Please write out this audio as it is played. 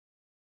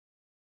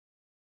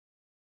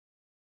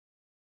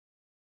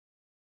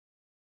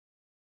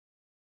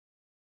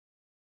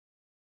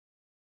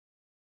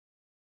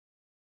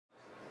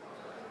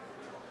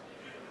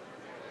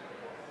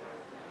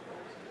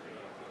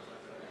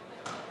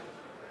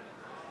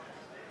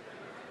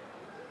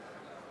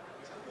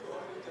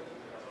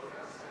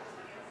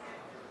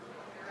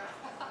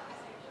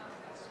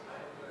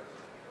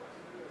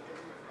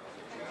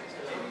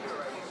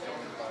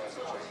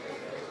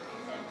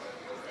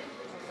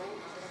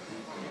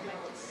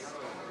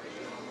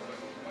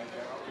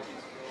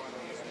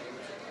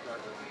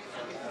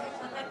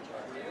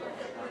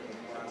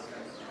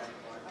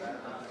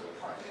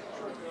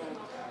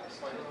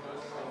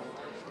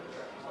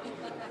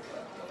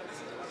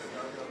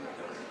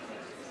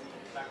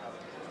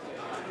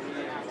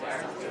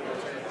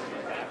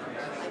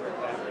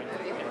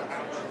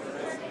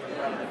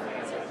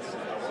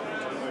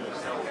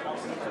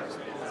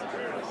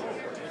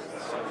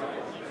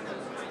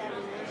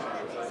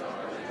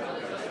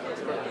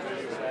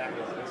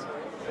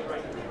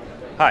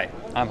Hi,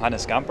 I'm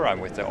Hannes Gamper. I'm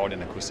with the Audio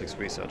and Acoustics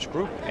Research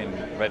Group in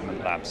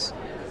Redmond Labs,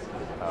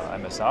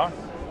 MSR.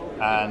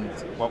 And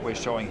what we're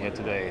showing here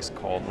today is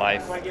called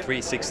Live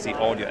 360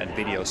 Audio and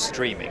Video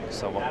Streaming.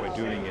 So what we're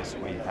doing is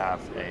we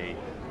have a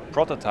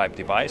prototype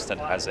device that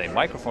has a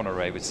microphone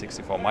array with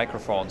 64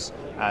 microphones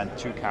and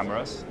 2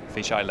 cameras,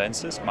 fisheye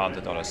lenses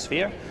mounted on a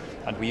sphere.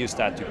 And we use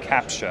that to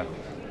capture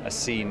a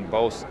scene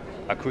both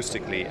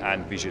acoustically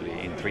and visually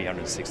in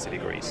 360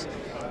 degrees.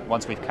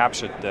 Once we've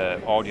captured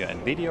the audio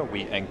and video,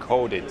 we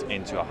encode it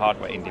into a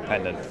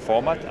hardware-independent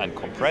format and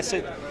compress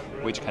it,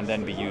 which can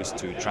then be used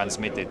to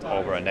transmit it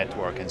over a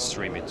network and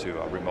stream it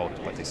to a remote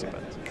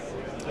participant.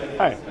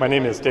 Hi, my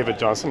name is David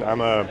Johnson.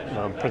 I'm a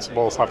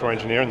principal software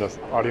engineer in the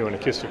Audio and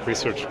Acoustic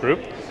Research Group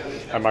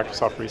at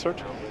Microsoft Research.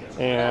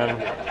 And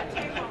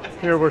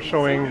here we're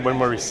showing when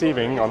we're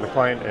receiving on the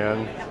client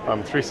end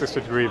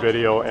 360-degree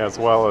video as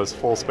well as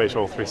full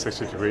spatial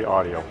 360-degree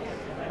audio.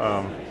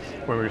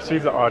 When we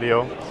receive the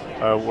audio,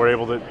 we're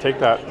able to take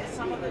that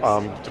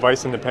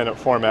device-independent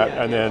format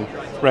and then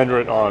render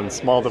it on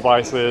small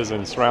devices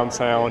and surround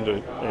sound.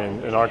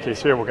 And in our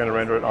case here, we're going to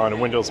render it on a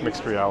Windows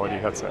mixed reality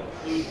headset.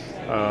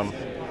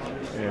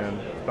 And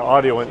the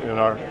audio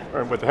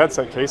with the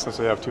headset case, since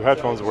we have 2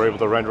 headphones, we're able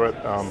to render it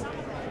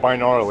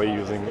binaurally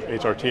using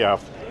HRTF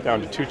down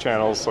to 2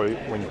 channels. So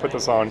when you put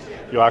this on,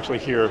 you'll actually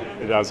hear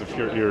it as if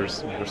your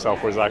ears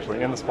yourself was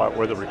actually in the spot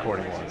where the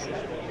recording was.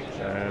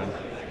 And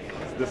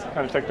this kind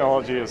of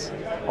technology is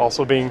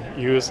also being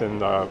used in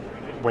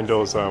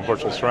Windows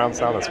Virtual Surround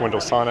Sound. That's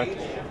Windows Sonic.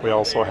 We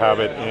also have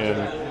it in,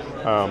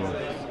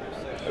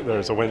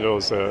 there's a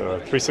Windows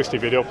 360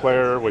 video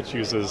player which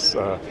uses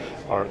the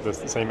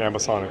same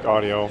ambisonic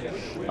audio.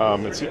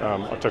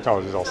 Our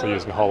technology is also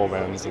used in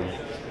HoloLens and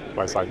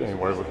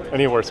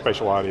anywhere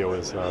spatial audio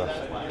is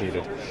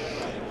needed.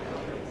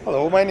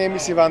 Hello, my name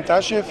is Ivan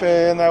Tashev,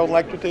 and I would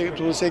like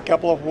to say a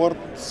couple of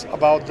words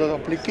about the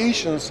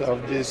applications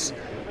of this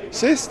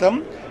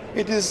system.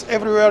 It is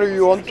everywhere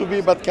you want to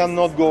be but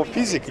cannot go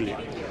physically.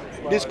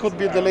 This could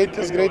be the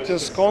latest,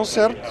 greatest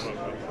concert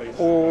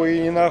or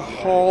in a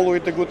hall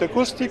with a good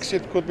acoustics.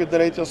 It could be the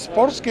latest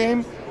sports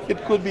game.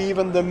 It could be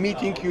even the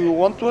meeting you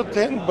want to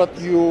attend but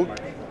you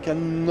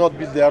cannot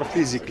be there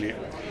physically.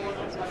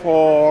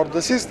 For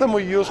the system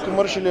we use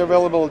commercially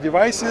available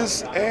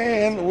devices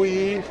and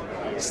we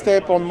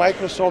step on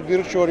Microsoft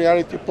Virtual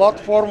Reality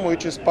platform,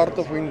 which is part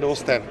of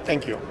Windows 10.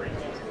 Thank you.